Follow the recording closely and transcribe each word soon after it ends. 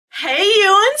Hey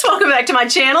Ewans, welcome back to my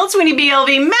channel. It's Winnie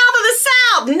BLV, Mouth of the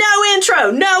South. No intro,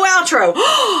 no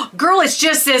outro. Girl, it's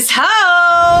just this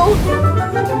hoe.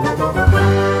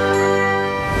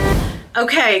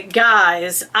 Okay,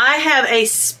 guys, I have a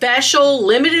special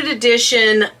limited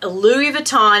edition Louis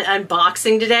Vuitton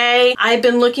unboxing today. I've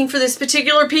been looking for this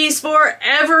particular piece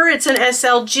forever. It's an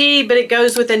SLG, but it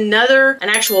goes with an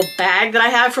actual bag that I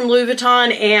have from Louis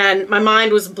Vuitton, and my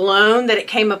mind was blown that it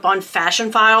came up on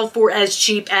Fashion File for as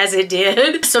cheap as it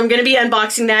did. So I'm going to be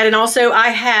unboxing that, and also I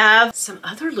have some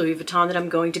other Louis Vuitton that I'm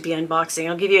going to be unboxing.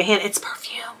 I'll give you a hint, it's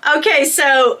perfume. Okay,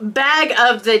 so bag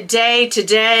of the day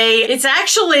today. It's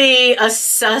actually a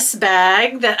sus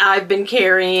bag that I've been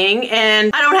carrying,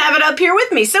 and I don't have it up here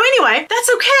with me. So anyway,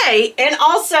 that's okay. And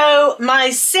also my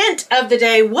scent of the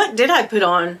day, what did I put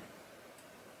on?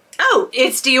 Oh,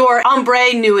 it's Dior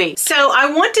Ombre Nuit. So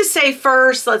I want to say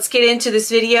first, let's get into this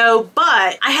video,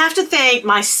 but I have to thank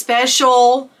my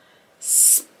special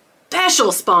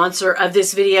sponsor of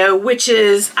this video, which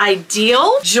is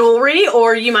IDYL Jewelry,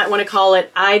 or you might want to call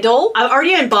it IDYL. I've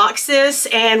already unboxed this,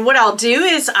 and what I'll do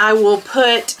is I will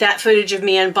put that footage of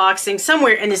me unboxing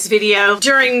somewhere in this video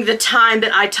during the time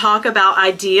that I talk about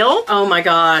IDYL. Oh my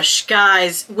gosh,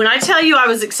 guys, when I tell you I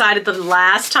was excited the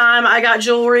last time I got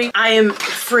jewelry, I am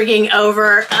freaking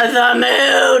over the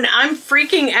moon. I'm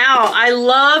freaking out. I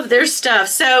love their stuff.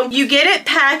 So you get it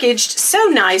packaged so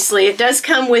nicely. It does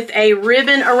come with a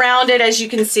ribbon around it, as you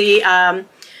can see.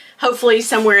 Hopefully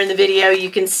somewhere in the video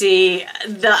you can see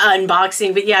the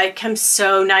unboxing, but yeah, it comes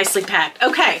so nicely packed.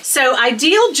 Okay, so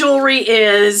IDYL Jewelry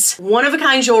is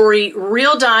one-of-a-kind jewelry,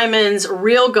 real diamonds,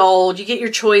 real gold. You get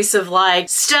your choice of like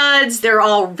studs. They're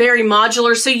all very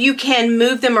modular, so you can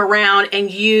move them around and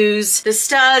use the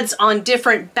studs on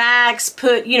different backs.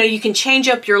 You can change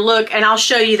up your look, and I'll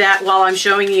show you that while I'm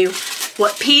showing you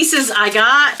what pieces I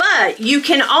got. But you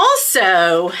can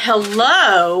also,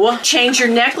 change your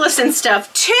necklace and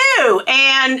stuff too.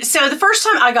 And so the first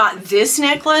time I got this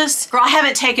necklace, girl, I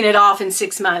haven't taken it off in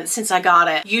 6 months since I got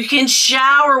it. You can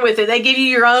shower with it. They give you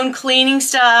your own cleaning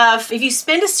stuff. If you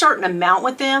spend a certain amount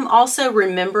with them, also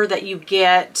remember that you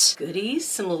get goodies,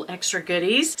 some little extra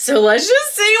goodies. So let's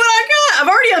just see what I got. I've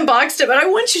already unboxed it, but I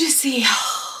want you to see.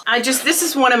 This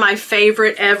is one of my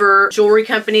favorite ever jewelry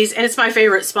companies, and it's my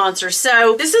favorite sponsor.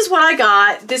 So this is what I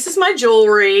got. This is my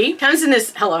jewelry. Comes in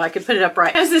this, I could put it up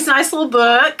right. Comes in this nice little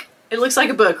book. It looks like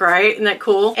a book, right? Isn't that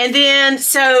cool? And then,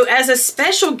 so as a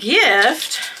special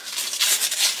gift,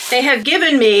 they have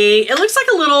given me, it looks like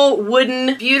a little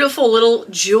wooden, beautiful little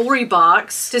jewelry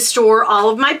box to store all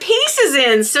of my pieces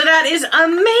in. So that is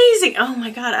amazing. Oh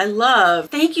my God, I love.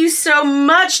 Thank you so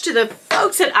much to the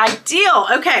folks at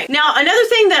IDYL. Okay, now another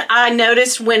thing that I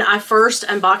noticed when I first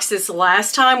unboxed this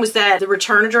last time was that the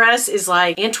return address is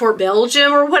like Antwerp,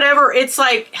 Belgium or whatever. It's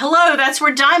like, hello, that's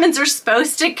where diamonds are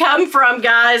supposed to come from,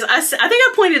 guys. I think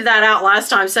I pointed that out last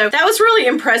time, so that was really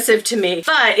impressive to me.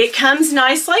 But it comes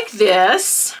nice like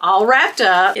this, all wrapped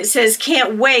up. It says,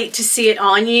 can't wait to see it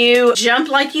on you. Jump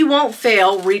like you won't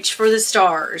fail. Reach for the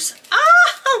stars.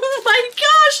 Oh my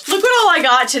gosh. Look what all I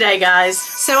got today, guys.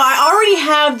 So I already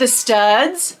have the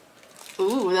studs.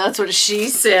 Ooh, that's what she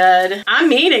said. I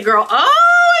mean it, girl.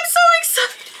 Oh, I'm so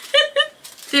excited.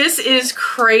 This is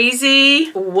crazy.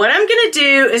 What I'm gonna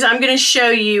do is I'm gonna show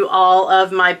you all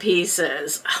of my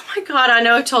pieces. Oh my God, I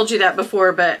know I've told you that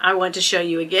before, but I want to show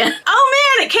you again.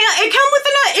 Oh man, it comes with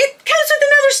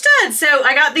another stud. So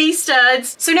I got these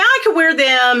studs. So now I can wear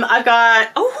them.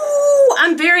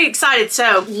 I'm very excited.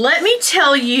 So let me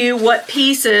tell you what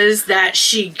pieces that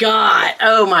she got.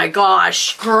 Oh my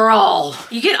gosh, girl.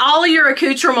 You get all of your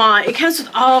accoutrement. It comes with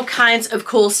all kinds of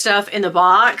cool stuff in the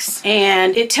box,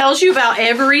 and it tells you about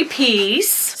every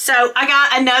piece. So I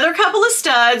got another couple of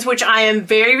studs, which I am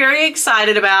very, very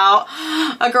excited about.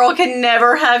 A girl can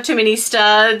never have too many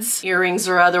studs, earrings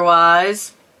or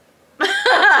otherwise.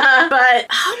 But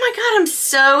oh my God, I'm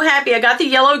so happy. I got the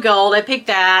yellow gold. I picked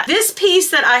that. This piece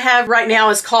that I have right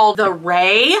now is called the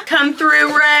Ray. Come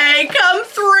through, Ray, come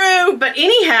through. But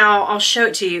anyhow, I'll show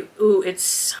it to you. Ooh,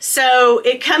 so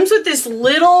it comes with this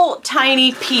little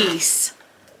tiny piece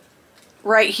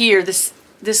right here.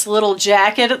 This little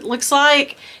jacket, it looks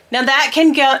like. Now that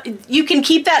can go, you can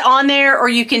keep that on there or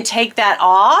you can take that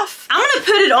off. I'm gonna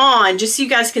put it on just so you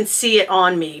guys can see it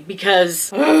on me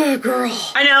because, oh girl.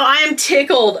 I know, I am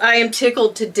tickled. I am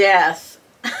tickled to death.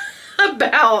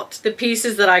 about the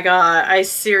pieces that I got. I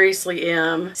seriously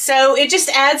am. So it just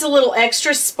adds a little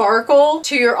extra sparkle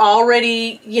to your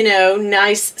already, you know,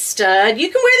 nice stud. You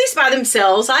can wear these by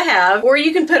themselves, I have, or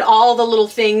you can put all the little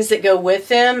things that go with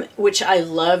them, which I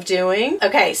love doing.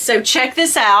 Okay, so check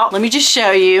this out. Let me just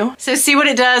show you. So see what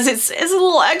it does? It's a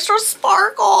little extra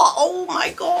sparkle. Oh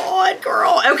my God,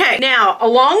 girl. Okay, now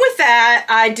along with that,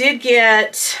 I did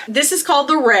get, this is called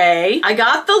the Ray. I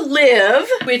got the Live,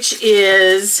 which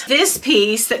is this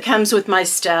piece that comes with my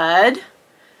stud.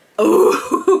 Ooh.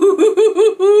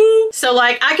 So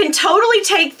like I can totally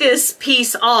take this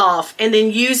piece off and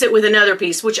then use it with another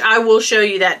piece, which I will show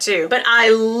you that too. But I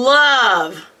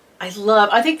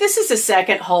think this is the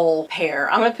second whole pair.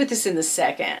 I'm gonna put this in the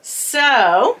second.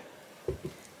 So, look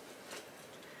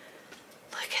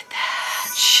at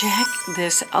that. Check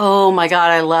this. Oh my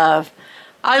God, I love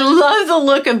the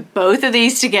look of both of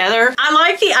these together. I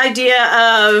like the idea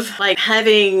of like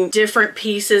having different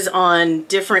pieces on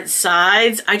different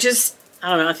sides. I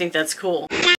don't know, I think that's cool.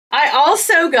 I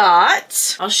also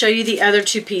got, I'll show you the other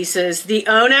two pieces, the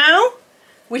Ono,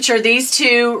 which are these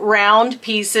two round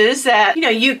pieces that, you know,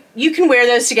 you can wear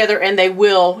those together and they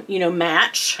will, you know,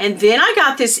 match. And then I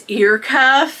got this ear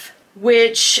cuff,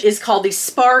 which is called the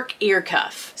Spark ear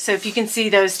cuff. So if you can see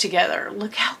those together,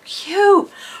 look how cute.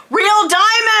 Real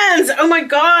diamonds! Oh my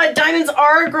God, diamonds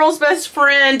are a girl's best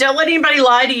friend. Don't let anybody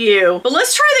lie to you. But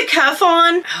let's try the cuff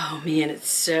on. Oh man, it's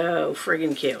so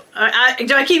friggin' cute.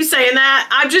 Do I keep saying that?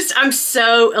 I'm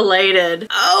so elated.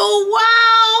 Oh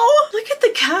wow! Look at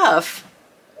the cuff.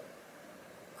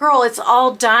 Girl, it's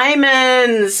all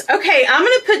diamonds. Okay, I'm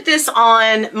gonna put this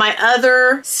on my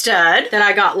other stud that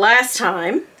I got last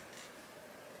time.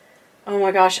 Oh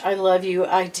my gosh, I love you,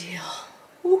 IDYL.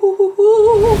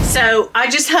 So I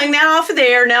just hung that off of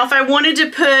there. Now if I wanted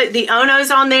to put the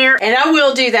Onos on there, and I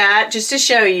will do that just to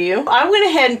show you, I went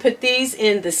ahead and put these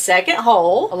in the second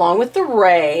hole along with the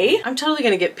Ray. I'm totally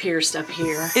gonna get pierced up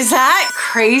here. Is that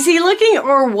crazy looking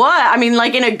or what? I mean,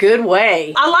 like in a good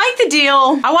way. I like the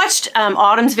deal. I watched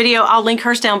Autumn's video. I'll link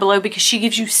hers down below because she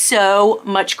gives you so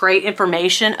much great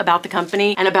information about the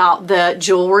company and about the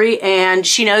jewelry, and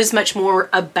she knows much more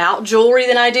about jewelry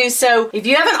than I do. So if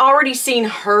you haven't already seen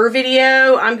her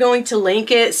video, I'm going to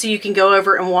link it so you can go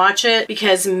over and watch it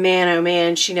because man, oh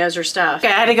man, she knows her stuff. Okay,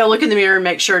 I had to go look in the mirror and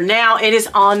make sure. Now it is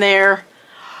on there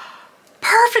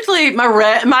perfectly.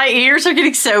 My ears are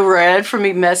getting so red from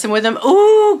me messing with them.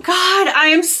 Oh God, I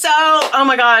am so, oh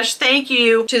my gosh, thank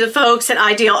you to the folks at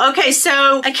IDYL. Okay,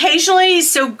 so occasionally,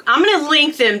 so I'm gonna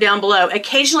link them down below.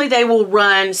 Occasionally they will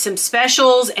run some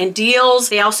specials and deals.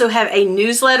 They also have a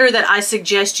newsletter that I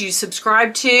suggest you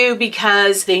subscribe to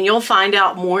because then you'll find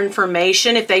out more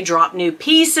information if they drop new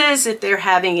pieces, if they're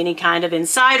having any kind of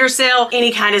insider sale,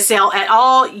 any kind of sale at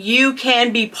all, you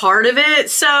can be part of it.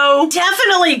 So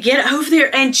definitely get over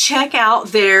there and check out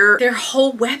their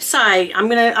whole website. I'm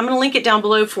gonna link it down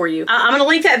below for you. I'm gonna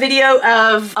link that video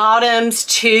of Autumn's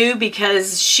too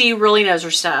because she really knows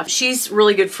her stuff. She's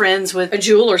really good friends with a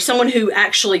jeweler, someone who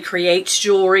actually creates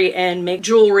jewelry and make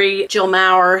jewelry, Jill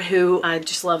Maurer, who I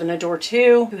just love and adore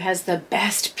too, who has the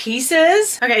best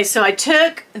pieces. Okay, so I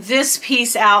took this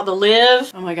piece out, the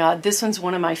Live. Oh my God, this one's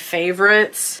one of my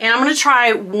favorites. And I'm gonna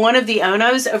try one of the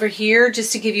Onos over here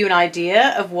just to give you an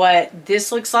idea of what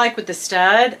this looks like with the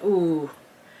stud. Ooh,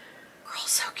 girl,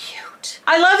 so cute.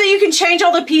 I love that you can change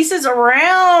all the pieces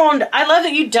around. I love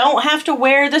that you don't have to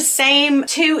wear the same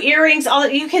two earrings.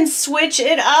 You can switch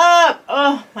it up.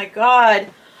 Oh my God.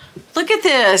 Look at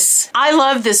this. I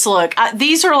love this look.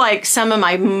 These are like some of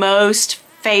my most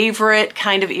favorite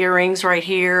kind of earrings right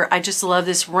here. I just love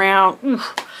this round. Ooh.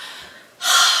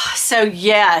 So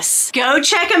yes, go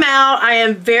check them out. I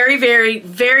am very, very,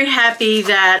 very happy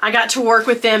that I got to work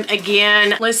with them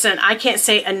again. Listen, I can't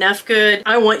say enough good.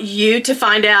 I want you to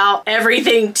find out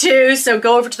everything too. So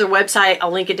go over to their website.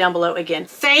 I'll link it down below again.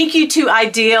 Thank you to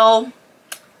IDYL.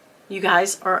 You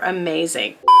guys are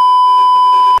amazing.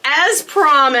 As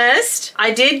promised,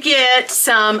 I did get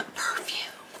some perfume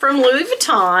from Louis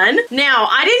Vuitton. Now,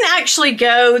 I didn't actually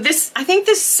go, I think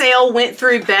this sale went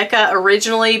through Becca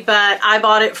originally, but I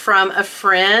bought it from a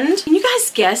friend. Can you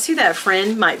guys guess who that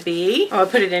friend might be? Oh, I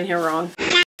put it in here wrong.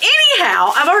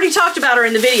 Anyhow, I've already talked about her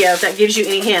in the video, if that gives you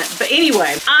any hint. But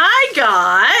anyway, I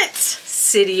got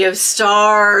City of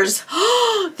Stars.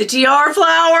 The DR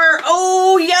flower.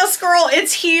 Oh, yes, girl,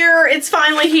 it's here. It's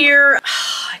finally here.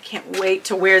 I can't wait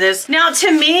to wear this. Now,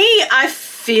 to me, I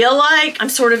feel like I'm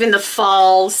sort of in the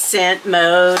fall scent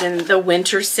mode and the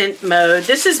winter scent mode.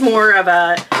 This is more of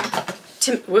a,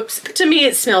 to me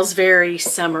it smells very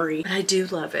summery, but I do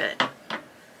love it.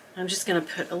 I'm just gonna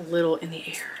put a little in the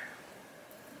air.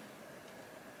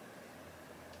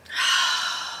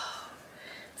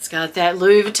 got that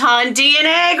Louis Vuitton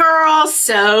DNA, girl.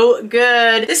 So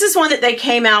good. This is one that they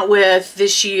came out with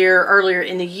this year, earlier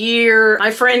in the year.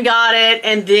 My friend got it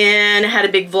and then had a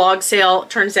big vlog sale.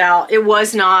 Turns out it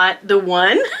was not the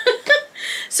one.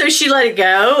 So she let it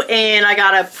go and I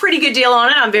got a pretty good deal on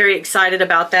it. I'm very excited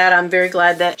about that. I'm very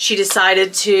glad that she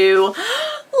decided to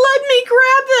let me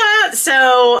grab that.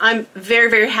 So I'm very,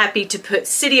 very happy to put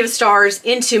City of Stars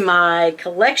into my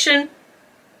collection.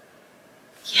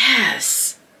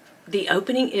 Yes, the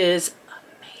opening is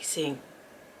amazing.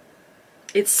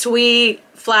 It's sweet,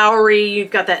 flowery.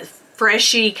 You've got that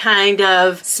freshy kind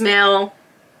of smell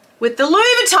with the Louis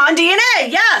Vuitton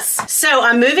DNA, yes! So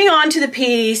I'm moving on to the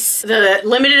piece, the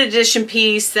limited edition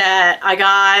piece that I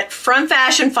got from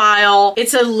Fashion File.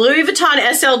 It's a Louis Vuitton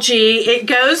SLG. It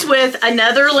goes with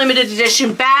another limited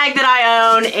edition bag that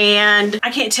I own, and I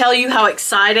can't tell you how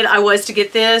excited I was to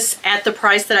get this at the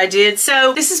price that I did.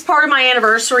 So this is part of my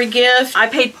anniversary gift. I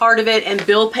paid part of it and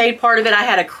Bill paid part of it. I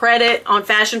had a credit on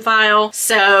Fashion File,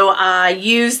 so I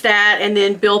used that and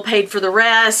then Bill paid for the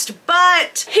rest.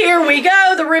 But here we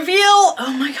go, the reveal.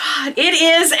 Oh my God. It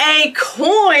is a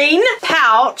coin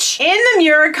pouch in the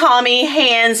Murakami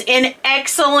hands in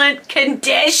excellent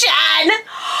condition.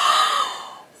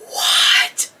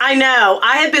 What? I know.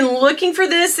 I have been looking for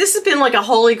this. This has been like a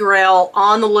holy grail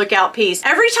on the lookout piece.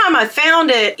 Every time I found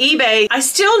it, eBay, I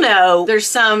still know there's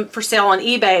some for sale on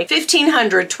eBay.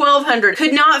 $1,500, $1,200.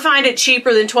 Could not find it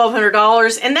cheaper than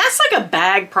 $1,200. And that's like a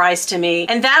bag price to me.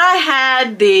 And that I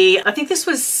had I think this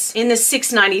was in the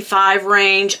 $695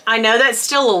 range. I know that's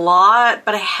still a lot,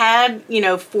 but I had, you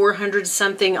know, 400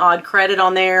 something odd credit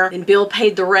on there and Bill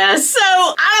paid the rest. So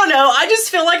I don't know. I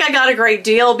just feel like I got a great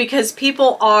deal because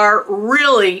people are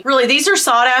really, these are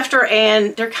sought after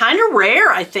and they're kind of rare,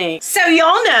 I think. So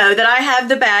y'all know that I have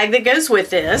the bag that goes with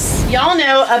this. Y'all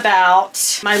know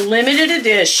about my limited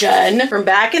edition from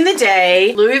back in the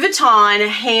day, Louis Vuitton,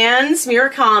 hands,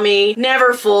 Murakami,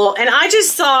 never full. And I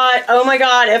just thought, oh my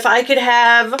God, if I could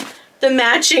have the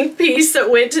matching piece that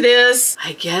went to this.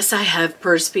 I guess I have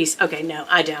purse piece. Okay, no,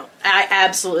 I don't. I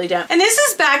absolutely don't. And this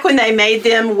is back when they made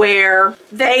them where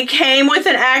they came with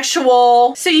an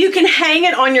actual, so you can hang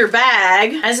it on your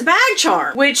bag as a bag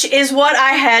charm, which is what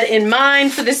I had in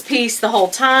mind for this piece the whole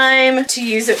time, to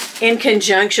use it in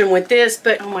conjunction with this.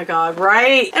 But oh my God,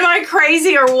 right? Am I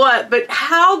crazy or what? But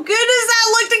how good does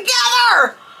that look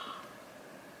together?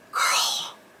 Girl.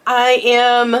 I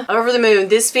am over the moon.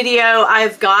 This video,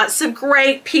 I've got some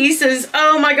great pieces.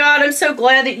 Oh my God, I'm so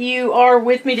glad that you are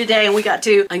with me today and we got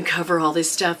to uncover all this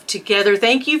stuff together.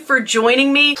 Thank you for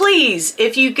joining me. Please,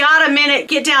 if you got a minute,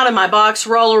 get down in my box,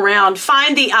 roll around,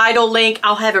 find the IDYL link.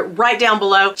 I'll have it right down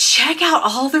below. Check out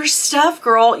all their stuff,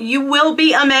 girl. You will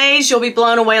be amazed. You'll be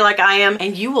blown away like I am,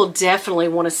 and you will definitely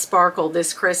want to sparkle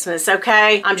this Christmas,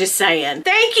 okay? I'm just saying.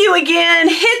 Thank you again.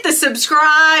 Hit the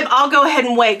subscribe. I'll go ahead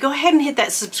and wait. Go ahead and hit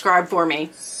that subscribe for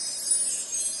me.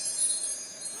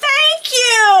 Thank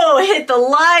you. Hit the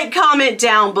like, comment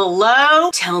down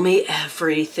below. Tell me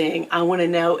everything. I want to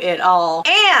know it all.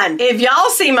 And if y'all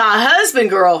see my husband,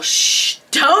 girl, shh,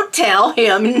 don't tell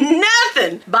him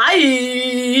nothing.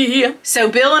 Bye.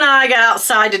 So Bill and I got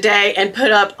outside today and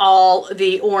put up all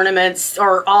the ornaments,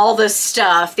 or all the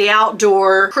stuff, the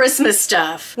outdoor Christmas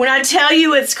stuff. When I tell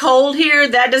you it's cold here,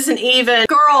 that doesn't even,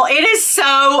 girl, it is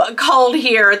so cold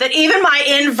here that even my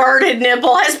inverted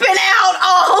nipple has been out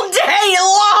all day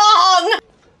long.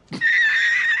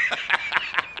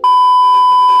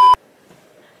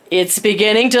 It's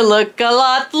beginning to look a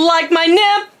lot like my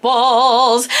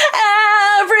nipples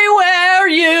everywhere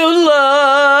you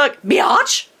look.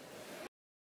 Biatch.